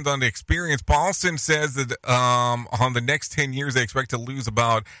pay depends on the experience. Paulson says that on the next 10 years, they expect to lose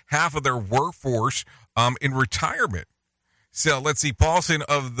about half of their workforce in retirement. So let's see. Paulson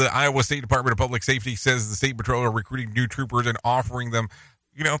of the Iowa State Department of Public Safety says the State Patrol are recruiting new troopers and offering them,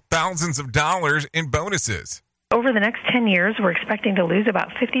 thousands of dollars in bonuses. Over the next 10 years, we're expecting to lose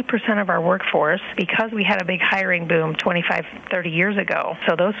about 50% of our workforce because we had a big hiring boom 25, 30 years ago.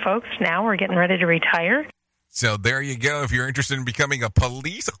 So those folks now are getting ready to retire. So there you go. If you're interested in becoming a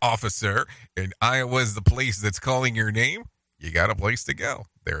police officer and Iowa is the place that's calling your name, you got a place to go.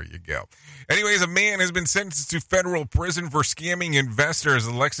 There you go. Anyways, a man has been sentenced to federal prison for scamming investors.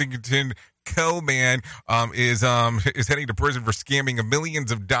 The Lexington co-man is heading to prison for scamming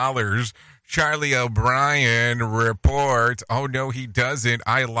millions of dollars. Charlie O'Brien reports, oh, no, he doesn't.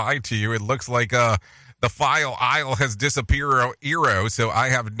 I lied to you. It looks like the file aisle has disappeared, so I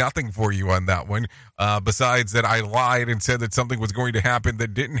have nothing for you on that one, besides that I lied and said that something was going to happen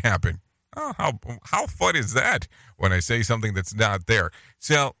that didn't happen. Oh, how fun is that when I say something that's not there?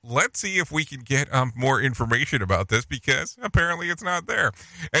 So let's see if we can get more information about this because apparently it's not there.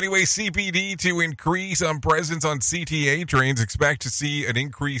 Anyway, CPD to increase presence on CTA trains. Expect to see an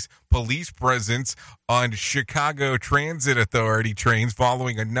increased police presence on Chicago Transit Authority trains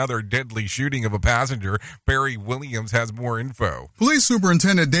following another deadly shooting of a passenger. Barry Williams has more info. Police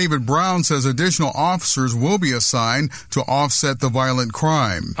Superintendent David Brown says additional officers will be assigned to offset the violent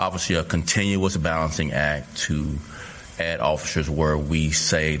crime. Obviously, a continuous balancing act to add officers where we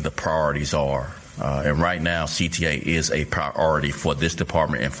say the priorities are. And right now, CTA is a priority for this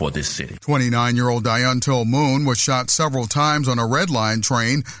department and for this city. 29-year-old Diantil Moon was shot several times on a Red Line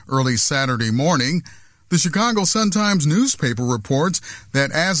train early Saturday morning. The Chicago Sun-Times newspaper reports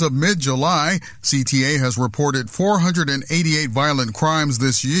that as of mid-July, CTA has reported 488 violent crimes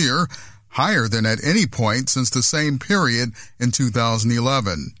this year, higher than at any point since the same period in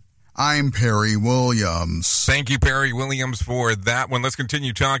 2011. I'm Perry Williams. Thank you, Perry Williams, for that one. Let's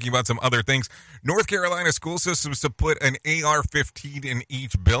continue talking about some other things. North Carolina school systems to put an AR-15 in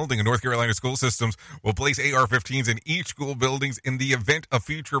each building. North Carolina school systems will place AR-15s in each school buildings in the event of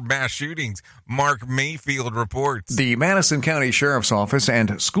future mass shootings. Mark Mayfield reports. The Madison County Sheriff's Office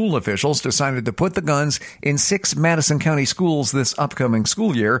and school officials decided to put the guns in 6 Madison County schools this upcoming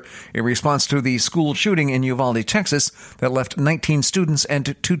school year in response to the school shooting in Uvalde, Texas, that left 19 students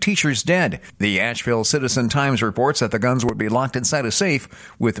and 2 teachers dead. The Asheville Citizen-Times reports that the guns would be locked inside a safe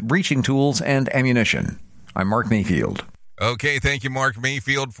with breaching tools and ammunition. I'm Mark Mayfield. Okay, thank you, Mark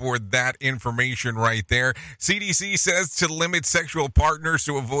Mayfield, for that information right there. CDC says to limit sexual partners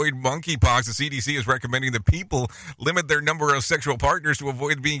to avoid monkeypox. The CDC is recommending that people limit their number of sexual partners to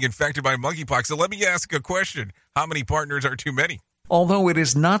avoid being infected by monkeypox. So let me ask a question. How many partners are too many? Although it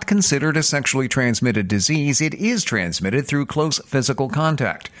is not considered a sexually transmitted disease, it is transmitted through close physical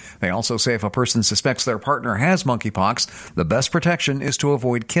contact. They also say if a person suspects their partner has monkeypox, the best protection is to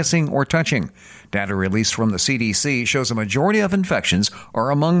avoid kissing or touching. Data released from the CDC shows a majority of infections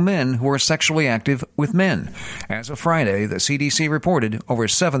are among men who are sexually active with men. As of Friday, the CDC reported over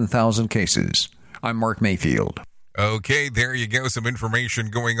 7,000 cases. I'm Mark Mayfield. Okay, there you go. Some information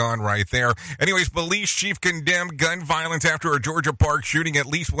going on right there. Anyways, police chief condemned gun violence after a Georgia park shooting. At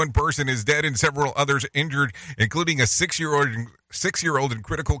least one person is dead and several others injured, including a 6-year-old in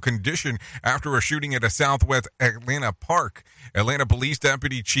critical condition after a shooting at a Southwest Atlanta park. Atlanta Police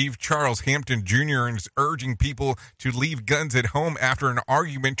Deputy Chief Charles Hampton Jr. is urging people to leave guns at home after an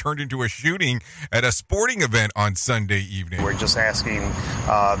argument turned into a shooting at a sporting event on Sunday evening. We're just asking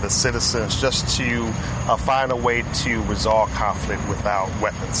the citizens just to find a way to resolve conflict without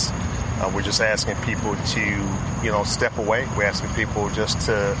weapons. We're just asking people to, step away. We're asking people just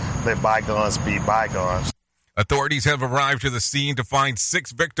to let bygones be bygones. Authorities have arrived to the scene to find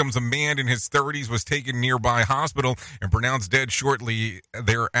 6 victims. A man in his 30s was taken nearby hospital and pronounced dead shortly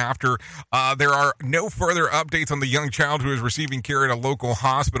thereafter. There are no further updates on the young child who is receiving care at a local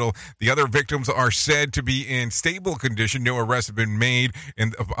hospital. The other victims are said to be in stable condition. No arrests have been made,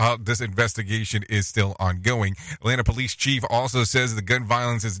 and this investigation is still ongoing. Atlanta Police Chief also says the gun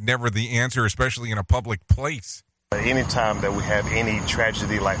violence is never the answer, especially in a public place. Anytime that we have any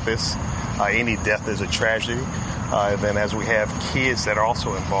tragedy like this, any death is a tragedy. And then as we have kids that are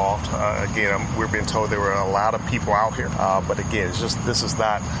also involved, again, we're being told there were a lot of people out here. But again, it's just this is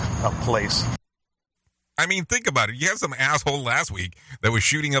not a place. I mean, think about it. You have some asshole last week that was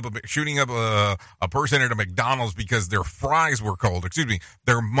shooting up a person at a McDonald's because their fries were cold. Excuse me,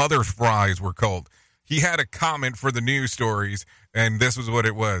 their mother's fries were cold. He had a comment for the news stories, and this was what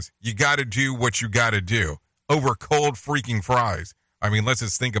it was. You got to do what you got to do over cold freaking fries. I mean, let's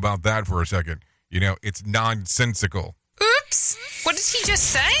just think about that for a second. You know, it's nonsensical. Oops! What did he just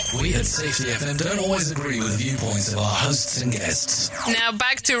say? We at Safety FM don't always agree with the viewpoints of our hosts and guests. Now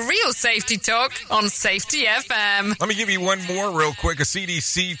back to real safety talk on Safety FM. Let me give you one more real quick. A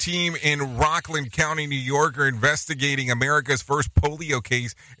CDC team in Rockland County, New York are investigating America's first polio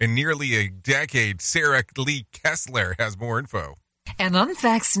case in nearly a decade. Sarah Lee Kessler has more info. An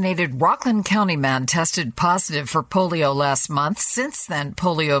unvaccinated Rockland County man tested positive for polio last month. Since then,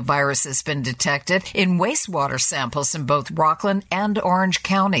 polio virus has been detected in wastewater samples in both Rockland and Orange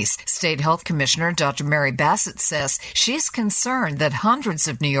counties. State Health Commissioner Dr. Mary Bassett says she's concerned that hundreds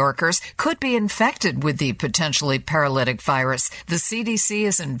of New Yorkers could be infected with the potentially paralytic virus. The CDC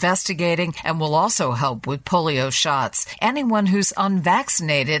is investigating and will also help with polio shots. Anyone who's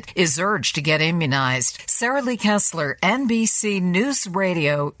unvaccinated is urged to get immunized. Sarah Lee Kessler, NBC News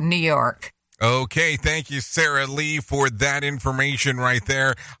Radio, New York. Okay, thank you, Sarah Lee, for that information right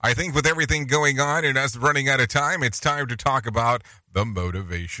there. I think with everything going on and us running out of time, it's time to talk about the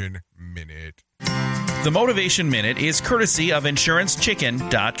Motivation Minute. The Motivation Minute is courtesy of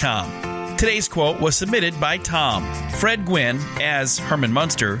InsuranceChicken.com. Today's quote was submitted by Tom. Fred Gwynn, as Herman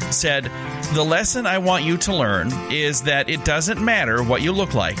Munster, said, "The lesson I want you to learn is that it doesn't matter what you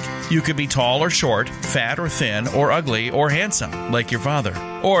look like. You could be tall or short, fat or thin, or ugly or handsome, like your father.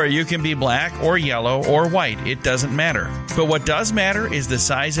 Or you can be black or yellow or white. It doesn't matter. But what does matter is the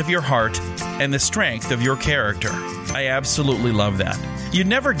size of your heart and the strength of your character." I absolutely love that. You'd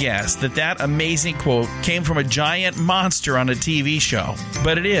never guess that amazing quote came from a giant monster on a TV show.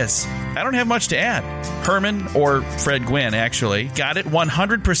 But it is. I don't have much to add. Herman, or Fred Gwynn actually, got it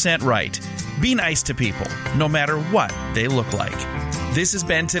 100% right. Be nice to people, no matter what they look like. This has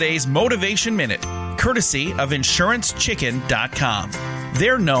been today's Motivation Minute, courtesy of InsuranceChicken.com.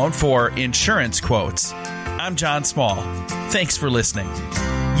 They're known for insurance quotes. I'm John Small. Thanks for listening.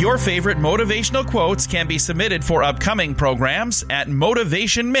 Your favorite motivational quotes can be submitted for upcoming programs at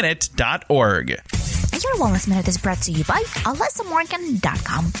motivationminute.org. Your Wellness Minute is brought to you by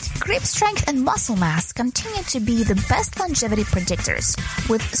AlessaMorgan.com. Grip strength and muscle mass continue to be the best longevity predictors,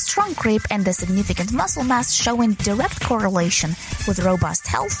 with strong grip and the significant muscle mass showing direct correlation with robust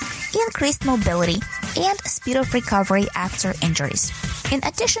health, increased mobility, and speed of recovery after injuries. In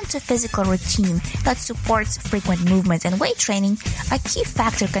addition to physical routine that supports frequent movement and weight training, a key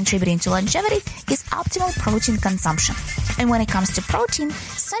factor contributing to longevity is optimal protein consumption. And when it comes to protein,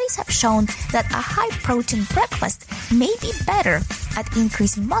 studies have shown that a high-protein breakfast may be better at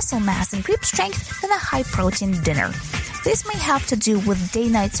increasing muscle mass and grip strength than a high-protein dinner. This may have to do with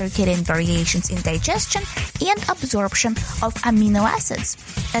day-night circadian variations in digestion and absorption of amino acids,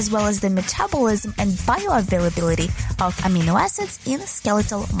 as well as the metabolism and bioavailability of amino acids in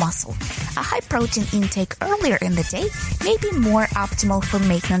skeletal muscle. A high-protein intake earlier in the day may be more optimal for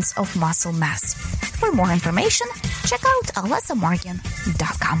maintenance of muscle mass. For more information, check out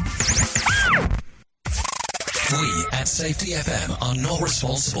AlessaMorgan.com. We at Safety FM are not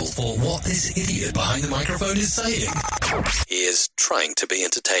responsible for what this idiot behind the microphone is saying. He is trying to be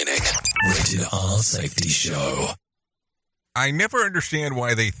entertaining. Rated R Safety Show. I never understand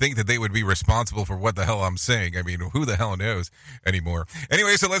why they think that they would be responsible for what the hell I'm saying. I mean, who the hell knows anymore?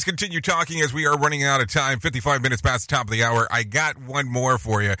 Anyway, so let's continue talking as we are running out of time. 55 minutes past the top of the hour. I got one more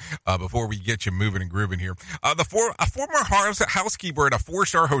for you before we get you moving and grooving here. A former housekeeper at a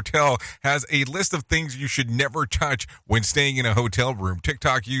 4-star hotel has a list of things you should never touch when staying in a hotel room.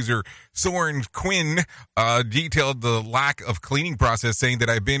 TikTok user Soren Quinn detailed the lack of cleaning process, saying that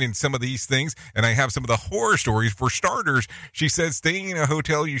I've been in some of these things and I have some of the horror stories. For starters, she says staying in a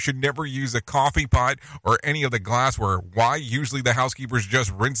hotel, you should never use a coffee pot or any of the glassware. Why? Usually the housekeepers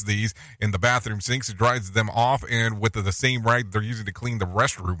just rinse these in the bathroom sinks, it dries them off, and with the same rag they're using to clean the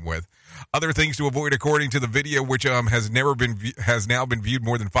restroom with. Other things to avoid, according to the video, which has now been viewed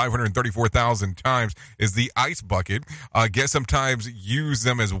more than 534,000 times, is the ice bucket. Guests sometimes use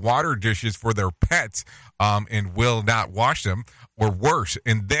them as water dishes for their pets and will not wash them, or worse.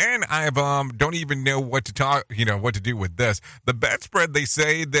 And then I don't even know what to do with this. The bedspread, they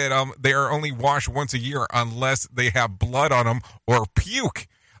say that they are only washed once a year unless they have blood on them or puke.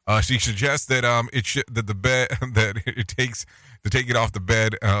 She suggests that it takes to take it off the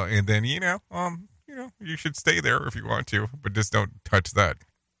bed, and then you should stay there if you want to, but just don't touch that.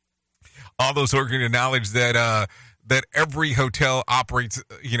 Although Sorkin acknowledged that every hotel operates,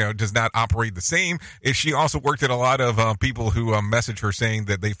 does not operate the same. She also worked at a lot of people who messaged her saying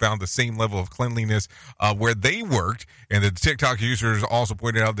that they found the same level of cleanliness where they worked. And the TikTok users also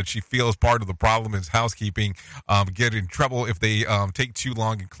pointed out that she feels part of the problem is housekeeping get in trouble if they take too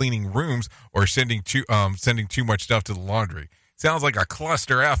long in cleaning rooms or sending too much stuff to the laundry. Sounds like a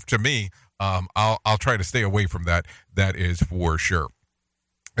cluster F to me. I'll try to stay away from that. That is for sure.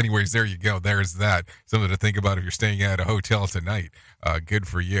 Anyways, there you go. There's that. Something to think about if you're staying at a hotel tonight. Good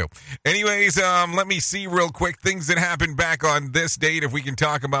for you. Anyways, let me see real quick things that happened back on this date, if we can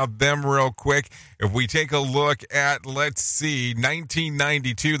talk about them real quick. If we take a look at,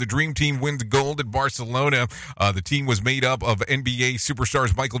 1992, the Dream Team wins gold at Barcelona. The team was made up of NBA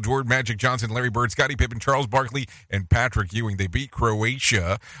superstars Michael Jordan, Magic Johnson, Larry Bird, Scottie Pippen, Charles Barkley, and Patrick Ewing. They beat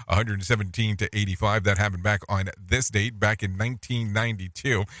Croatia 117-85. That happened back on this date, back in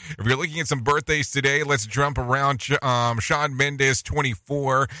 1992. If you're looking at some birthdays today, let's jump around. Shawn Mendes,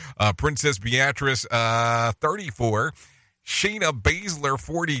 24. Princess Beatrice, 34. Shayna Baszler,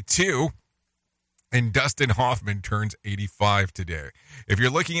 42. And Dustin Hoffman turns 85 today. If you're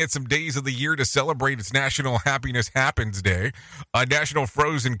looking at some days of the year to celebrate, it's National Happiness Happens Day, National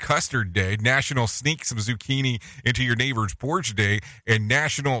Frozen Custard Day, National Sneak Some Zucchini Into Your Neighbor's Porch Day, and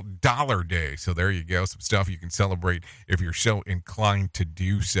National Dollar Day. So there you go, some stuff you can celebrate if you're so inclined to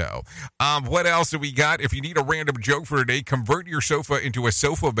do so. What else do we got? If you need a random joke for today, convert your sofa into a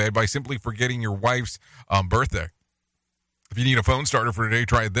sofa bed by simply forgetting your wife's birthday. If you need a phone starter for today,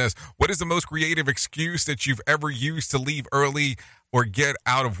 try this. What is the most creative excuse that you've ever used to leave early or get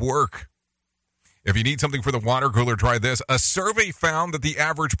out of work? If you need something for the water cooler, try this. A survey found that the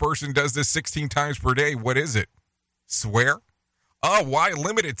average person does this 16 times per day. What is it? Swear? Oh, why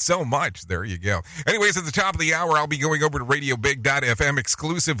limit it so much? There you go. Anyways, at the top of the hour, I'll be going over to RadioBig.fm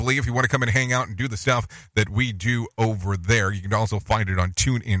exclusively if you want to come and hang out and do the stuff that we do over there. You can also find it on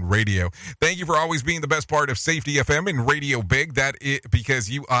TuneIn Radio. Thank you for always being the best part of Safety FM and Radio Big. That is because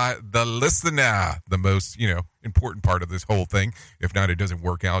you are the listener, the most, important part of this whole thing. If not, it doesn't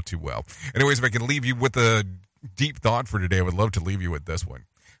work out too well. Anyways, if I can leave you with a deep thought for today, I would love to leave you with this one.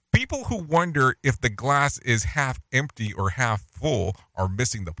 People who wonder if the glass is half empty or half full are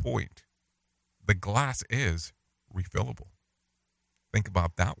missing the point. The glass is refillable. Think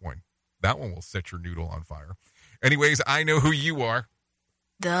about that one. That one will set your noodle on fire. Anyways, I know who you are.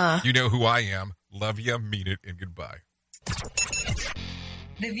 Duh. You know who I am. Love you, mean it, and goodbye.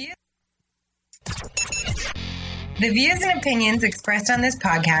 The views and opinions expressed on this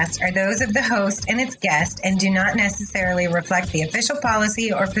podcast are those of the host and its guest and do not necessarily reflect the official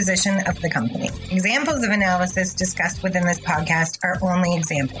policy or position of the company. Examples of analysis discussed within this podcast are only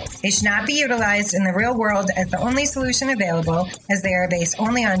examples. They should not be utilized in the real world as the only solution available, as they are based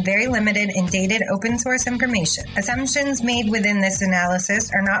only on very limited and dated open source information. Assumptions made within this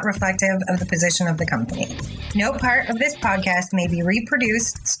analysis are not reflective of the position of the company. No part of this podcast may be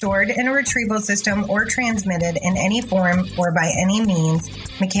reproduced, stored in a retrieval system, or transmitted in any form or by any means,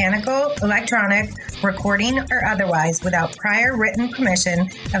 mechanical, electronic, recording, or otherwise, without prior written permission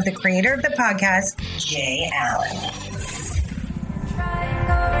of the creator of the podcast, Jay Allen.